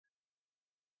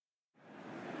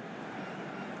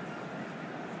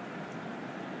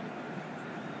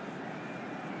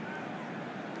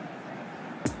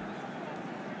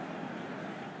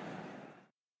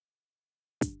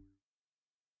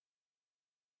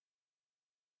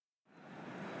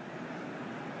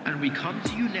And we come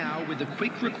to you now with a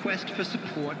quick request for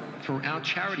support for our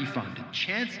charity fund,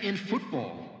 Chance in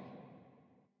Football.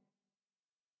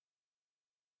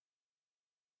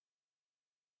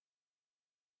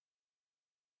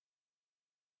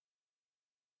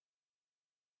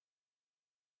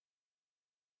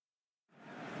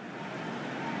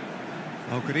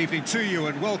 Well, good evening to you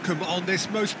and welcome on this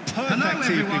most perfect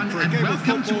evening for a and game of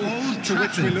welcome to football Old to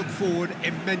which we Trafford. look forward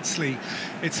immensely.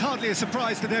 It's hardly a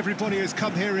surprise that everybody has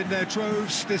come here in their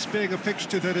droves, this being a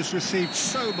fixture that has received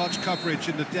so much coverage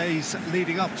in the days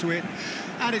leading up to it.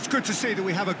 And it's good to see that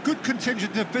we have a good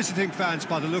contingent of visiting fans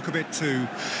by the look of it too.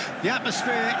 The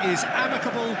atmosphere is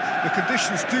amicable, the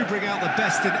conditions do bring out the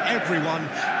best in everyone,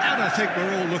 and I think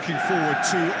we're all looking forward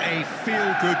to a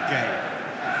feel-good game.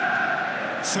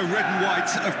 So red and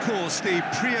white, of course, the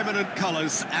preeminent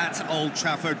colours at Old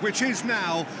Trafford, which is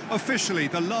now officially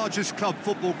the largest club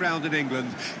football ground in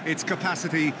England. Its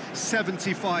capacity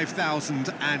 75,000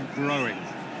 and growing.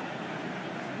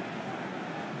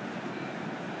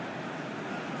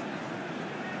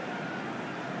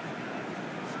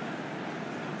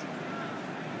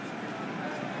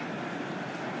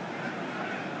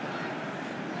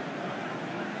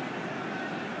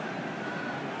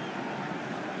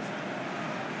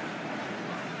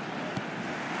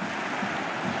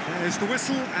 There's the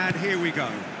whistle, and here we go.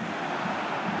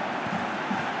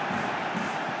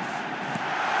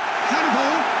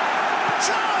 Hannibal!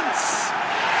 Chance!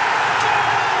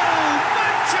 Goal!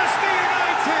 Manchester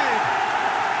United!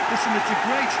 Listen, it's a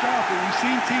great start, but we've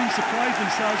seen teams surprise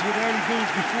themselves with early goals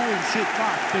before and sit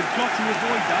back. They've got to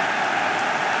avoid that.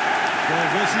 Well,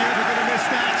 was he ever going to miss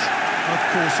that? Of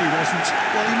course he wasn't.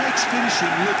 Well, he makes finishing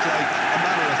look like a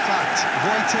matter of fact.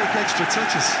 Why take extra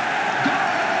touches?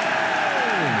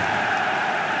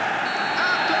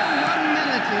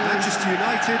 Manchester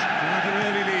United have an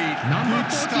early lead. Number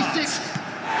Good 46. start.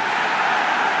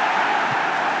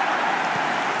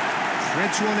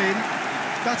 Threads one in.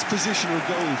 That's positional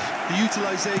goal, the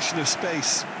utilisation of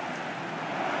space.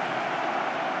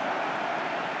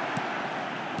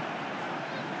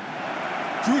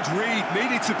 Good read,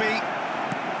 needed to be.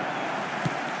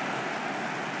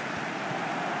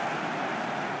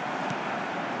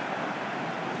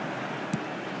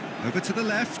 Over to the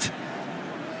left.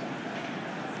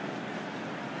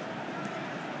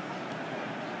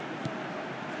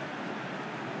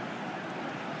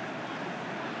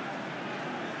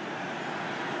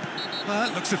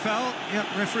 Looks a foul. Yep,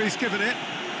 referee's given it.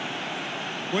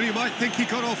 Well, you might think he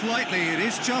got off lightly. It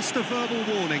is just a verbal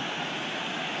warning.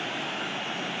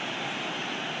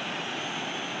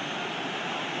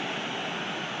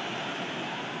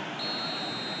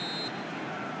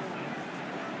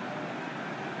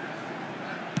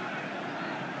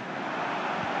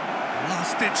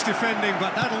 Last-ditch defending,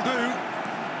 but that'll do.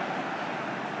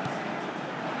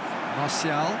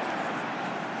 Martial.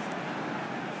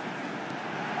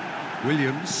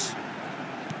 Williams.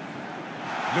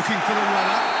 Looking for the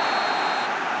runner.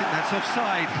 I think that's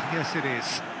offside. Yes, it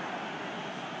is.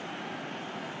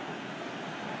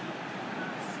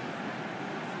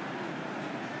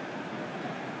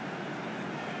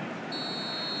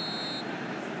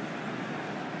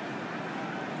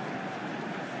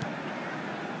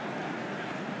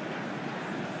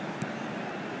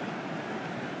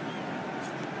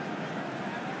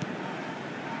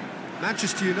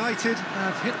 Manchester United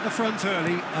have hit the front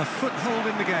early, a foothold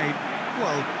in the game.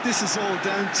 Well, this is all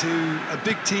down to a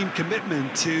big team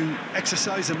commitment to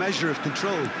exercise a measure of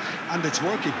control, and it's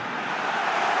working. The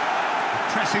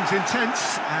pressing's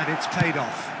intense, and it's paid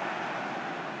off.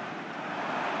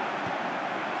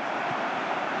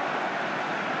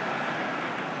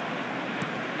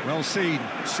 Well seen,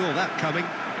 saw that coming.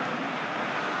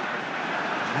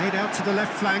 Played out to the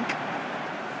left flank.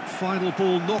 Final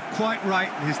ball not quite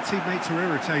right, and his teammates are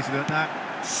irritated at that.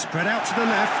 Spread out to the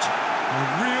left. A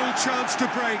real chance to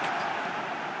break.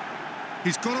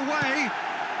 He's got away.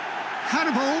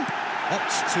 Hannibal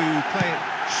opts to play it.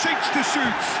 Shapes to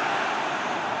shoot.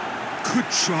 Good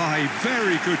try,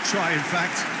 very good try, in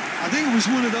fact. I think it was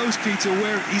one of those, Peter,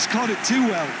 where he's caught it too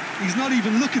well. He's not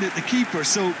even looking at the keeper,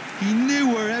 so he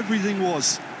knew where everything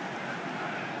was.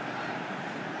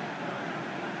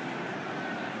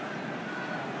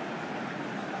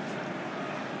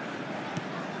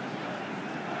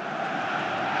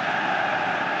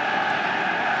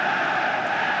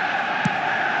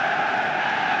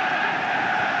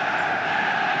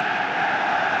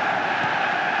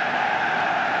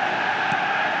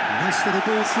 Nice little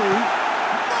ball through.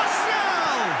 Martial!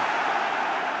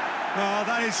 Oh,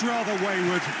 that is rather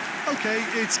wayward. OK,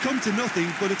 it's come to nothing,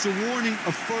 but it's a warning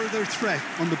of further threat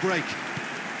on the break.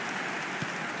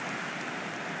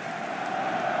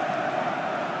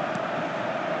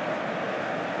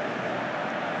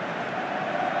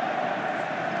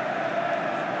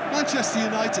 Manchester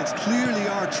United clearly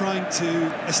are trying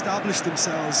to establish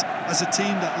themselves as a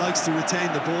team that likes to retain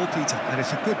the ball, Peter. And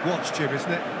it's a good watch, Jim, isn't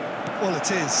it? Well,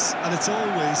 it is, and it's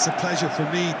always a pleasure for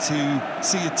me to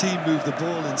see a team move the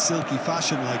ball in silky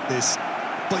fashion like this.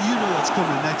 But you know what's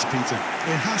coming next, Peter.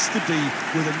 It has to be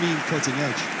with a mean cutting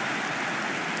edge.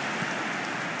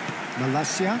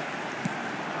 Malacia.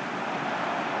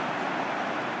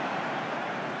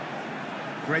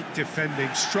 Great defending,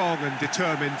 strong and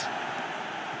determined.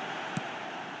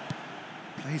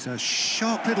 Plays a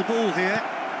sharp little ball here.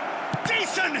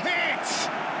 Decent hit!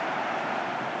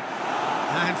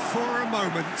 And for a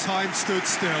moment, time stood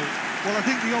still. Well, I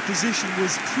think the opposition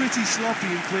was pretty sloppy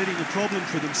in creating a problem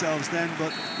for themselves then,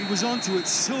 but he was onto it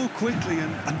so quickly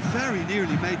and very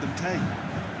nearly made them pay.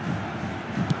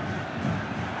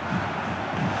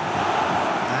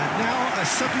 And now a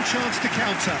sudden chance to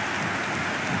counter.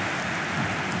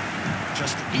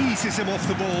 Just eases him off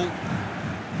the ball.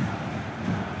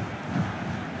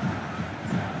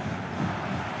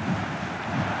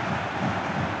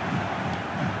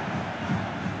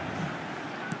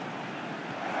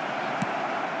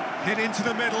 Hit into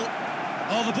the middle.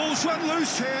 Oh, the ball's run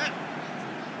loose here.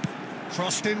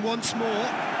 Crossed in once more.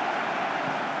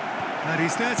 And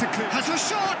he's there to clear. Has a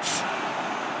shot!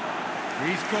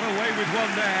 He's got away with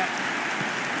one there.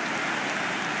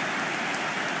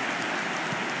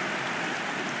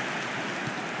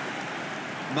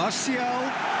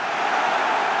 Martial.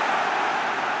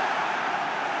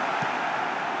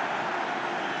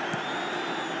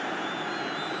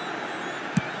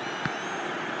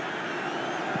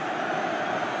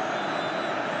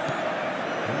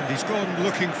 And he's gone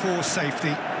looking for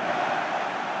safety.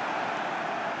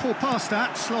 Poor pass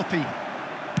that, sloppy.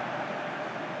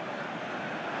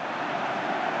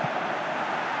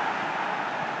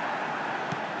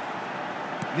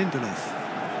 Lindelof.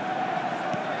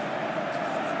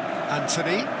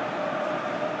 Anthony. And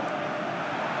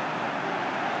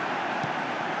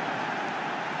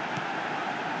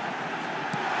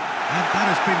that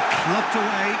has been clubbed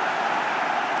away.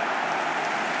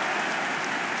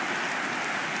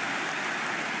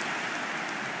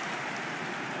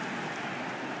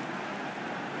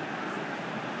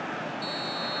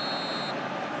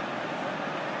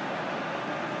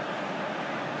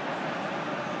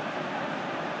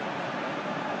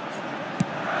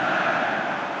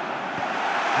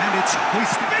 It's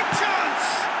hoisted. Big chance!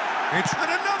 It's at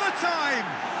another time!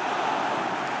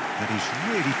 And he's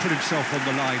really put himself on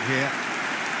the line here.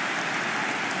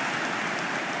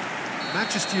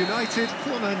 Manchester United,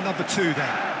 corner number 2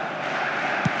 then.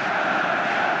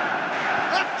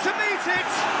 Up to meet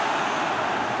it!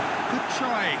 Good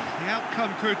try. The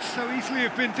outcome could so easily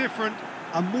have been different.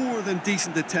 A more than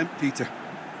decent attempt, Peter.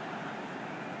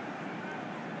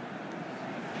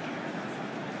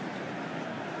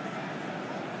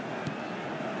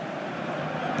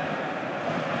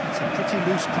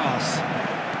 Pretty loose pass.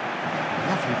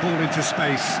 Lovely ball into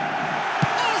space.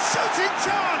 Oh, shooting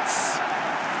chance!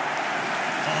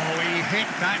 Oh, he hit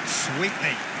that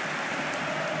sweetly.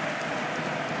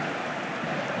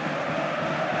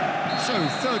 So,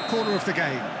 third corner of the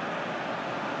game.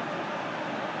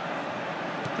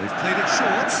 They've played it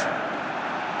short.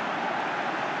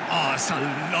 Oh, it's a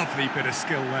lovely bit of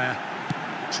skill there.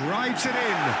 Drives it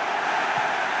in.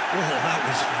 Oh, that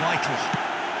was vital.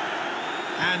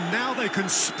 And now they can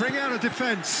spring out of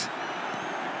defence.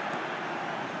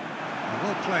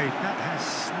 Well played, that has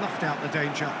snuffed out the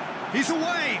danger. He's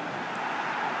away!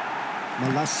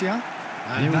 Malacia.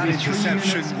 And that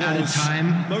interception was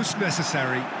most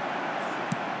necessary.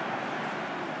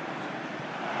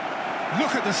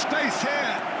 Look at the space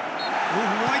here. Oh,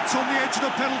 right on the edge of the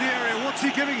penalty area. What's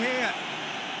he giving here?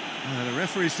 The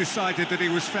referee's decided that he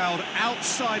was fouled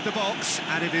outside the box,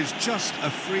 and it is just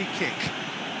a free kick.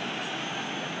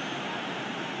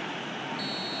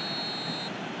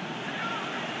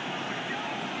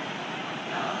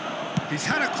 He's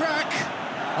had a crack.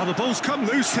 Oh, the ball's come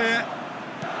loose here.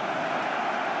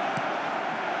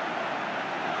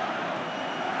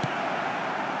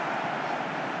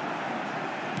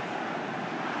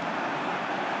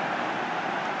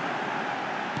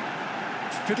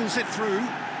 Fiddles it through.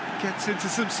 Gets into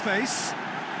some space.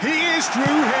 He is through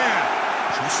here.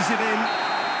 Crosses it in.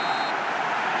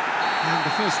 And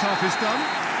the first half is done.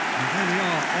 And there we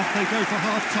are. Off they go for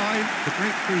half-time. The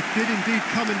breakthrough did indeed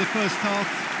come in the first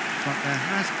half. But there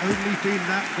has only been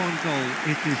that one goal.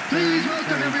 It is Please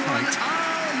welcome everyone, tight.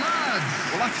 our lads!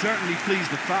 Well, that certainly pleased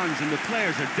the fans, and the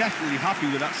players are definitely happy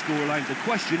with that scoreline. The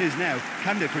question is now,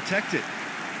 can they protect it?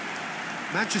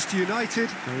 Manchester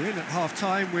United are in at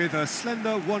half-time with a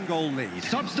slender one-goal lead.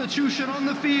 Substitution on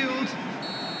the field.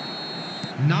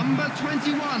 Number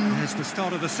 21. There's the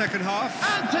start of the second half.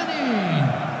 Anthony.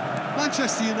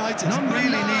 Manchester United Number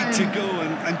really 9. need to go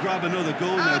and grab another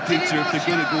goal now, Peter, if they're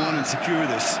going to go on and secure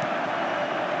this.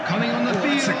 Coming on the Oh,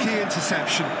 field. it's a key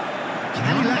interception. Can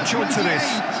he Number latch onto this?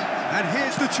 28. And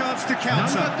here's the chance to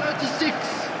counter. Number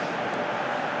 36.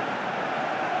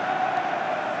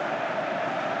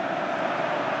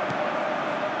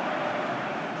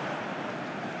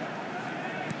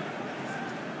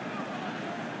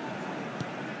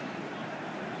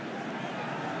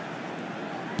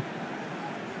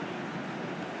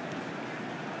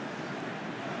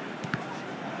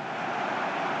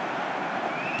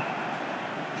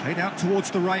 Played out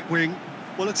towards the right wing.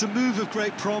 Well, it's a move of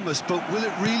great promise, but will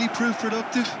it really prove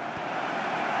productive?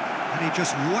 And he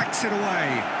just whacks it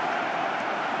away.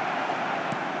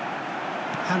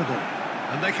 Hannibal.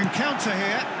 And they can counter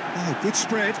here. Oh, good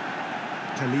spread.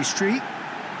 Pelistri.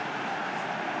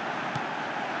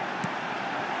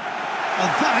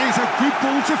 And that is a good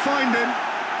ball to find him.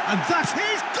 And that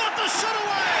he's got the shot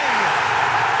away!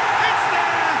 It's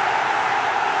there!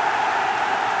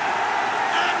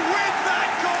 And with that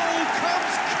goal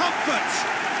comes comfort.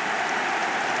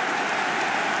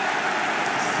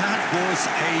 That was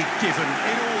a given.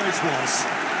 It always was.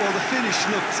 Well, the finish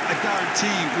looked a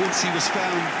guarantee once he was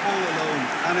found all alone,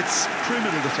 and it's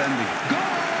criminal defending. Goal!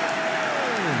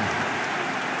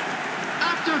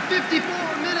 After 54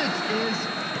 minutes is...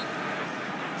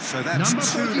 So that's Number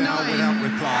 2 now 49. without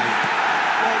reply.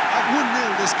 Well, at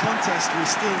 1-0, this contest was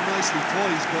still nicely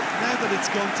poised, but now that it's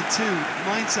gone to 2,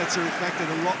 mindsets are affected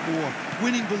a lot more.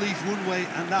 Winning belief one way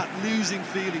and that losing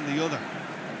feeling the other.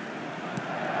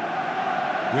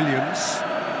 Williams.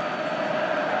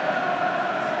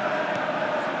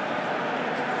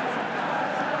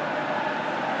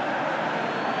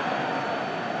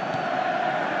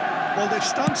 Well, they've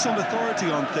stamped some authority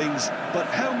on things, but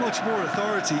how much more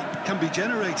authority can be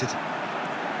generated?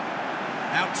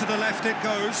 Out to the left it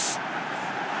goes.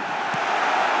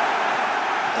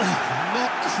 Oh,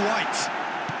 not quite.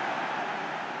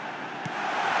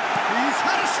 He's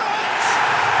had a shot!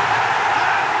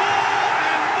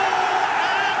 And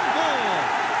more!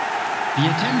 The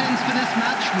attendance for this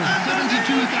match was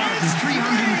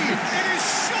 72,306. It is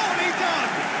surely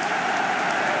done!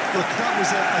 Look, that was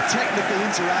a technical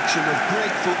interaction of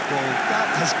great football.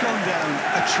 That has gone down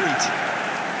a treat.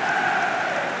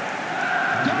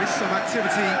 There is some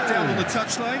activity down on the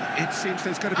touchline. It seems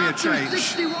there's going to be a After change.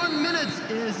 61 minutes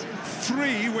is...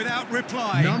 3 without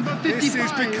reply. Number 55. This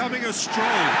is becoming a stroll.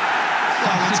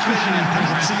 Well, it's been Substitution in an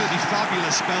progress. absolutely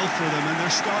fabulous spell for them, and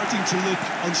they're starting to look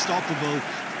unstoppable.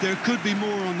 There could be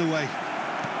more on the way.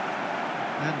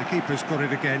 And the keeper's got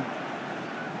it again.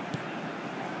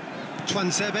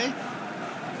 Twanzebe.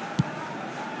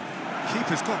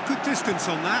 Keeper's got good distance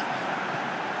on that.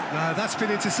 No, that's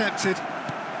been intercepted.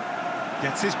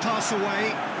 Gets his pass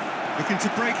away. Looking to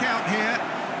break out here.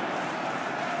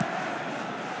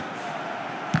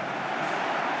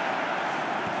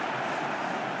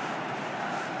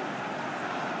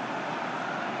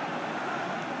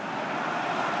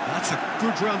 That's a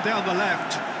good run down the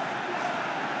left.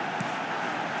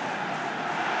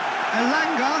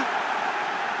 Elanga.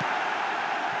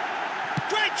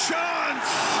 Great chance!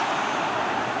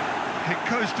 It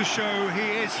goes to show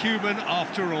he is human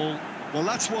after all. Well,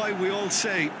 that's why we all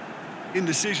say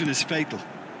indecision is fatal.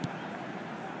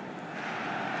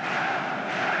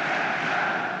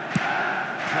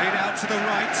 Played out to the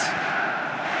right.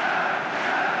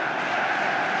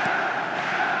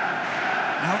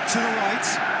 Out to the right.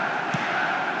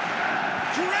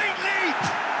 Great leap!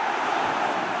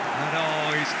 And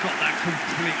oh, he's got that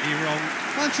completely wrong.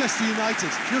 Manchester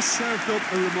United just served up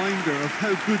a reminder of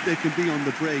how good they can be on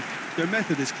the break. Their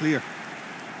method is clear.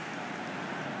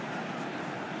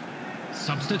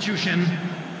 Substitution.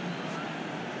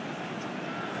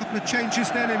 Couple of changes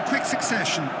then in quick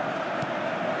succession.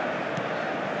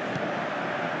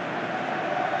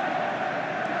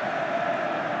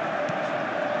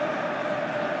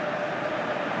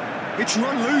 It's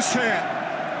run loose here.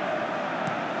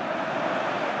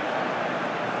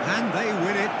 And they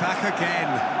win it back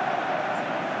again.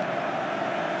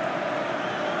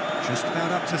 Just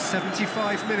about up to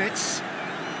 75 minutes.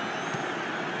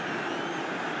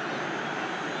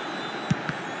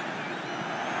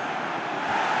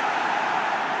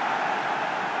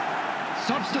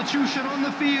 Substitution on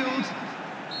the field.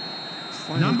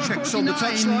 Final Number checks on the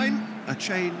 49. touchline. A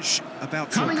change about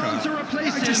to Coming occur. on to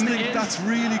replace I just him think is that's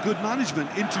really good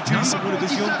management, introducing Number one of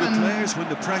his younger 47. players when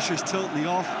the pressure's totally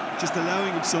off, just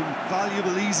allowing him some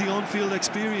valuable, easy on-field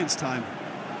experience time.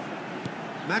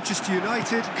 Manchester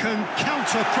United can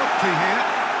counter promptly here.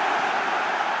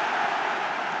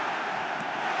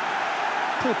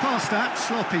 Pull past that,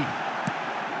 sloppy.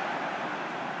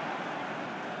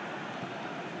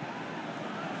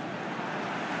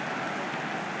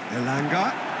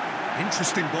 Elanga.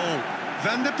 Interesting ball.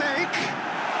 Van der Beek.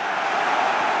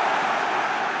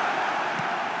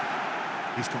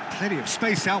 He's got plenty of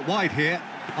space out wide here.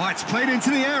 Oh, it's played into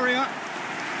the area.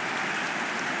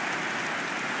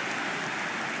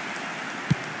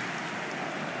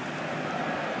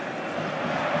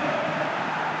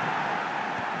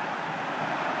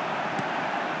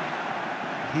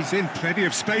 He's in plenty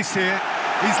of space here.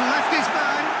 He's left his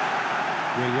man.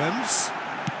 Williams.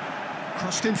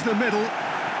 Crossed into the middle.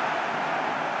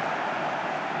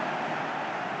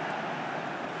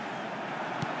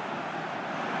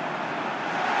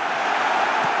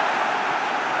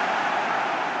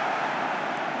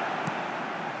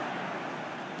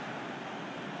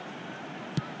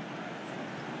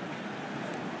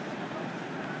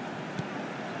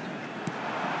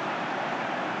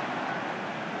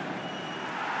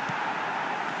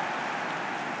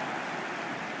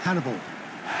 Hannibal.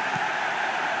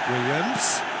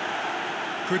 Williams.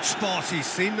 Good spot, he's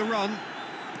seen the run.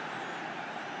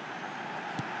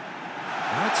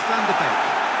 Now it's Van der Beek.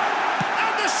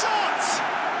 And the shot!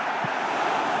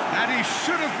 And he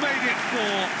should have made it 4.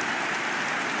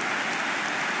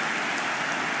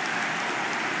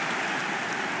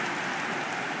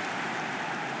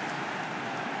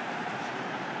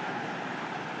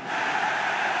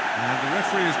 And the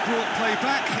referee has brought play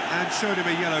back and showed him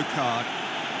a yellow card.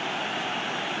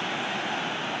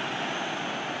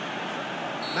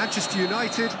 Manchester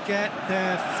United get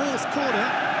their 4th corner.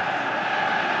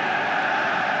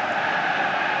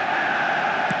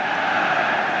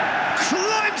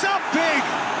 Climbs up big!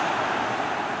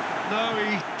 No,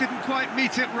 he didn't quite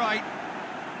meet it right.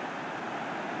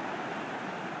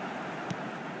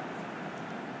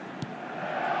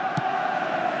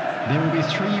 There will be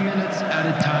 3 minutes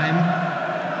added time.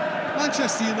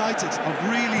 Manchester United have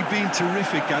really been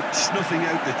terrific at snuffing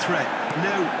out the threat.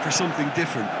 Now for something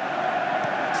different.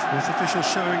 With officials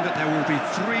showing that there will be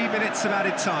 3 minutes of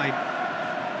added time.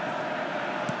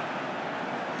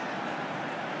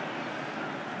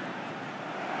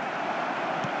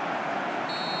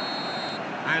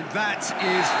 And that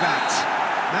is that.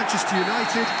 Manchester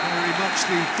United, very much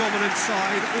the dominant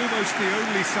side, almost the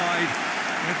only side.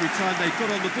 Every time they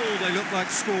got on the ball, they looked like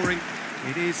scoring.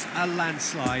 It is a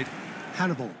landslide.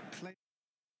 Hannibal.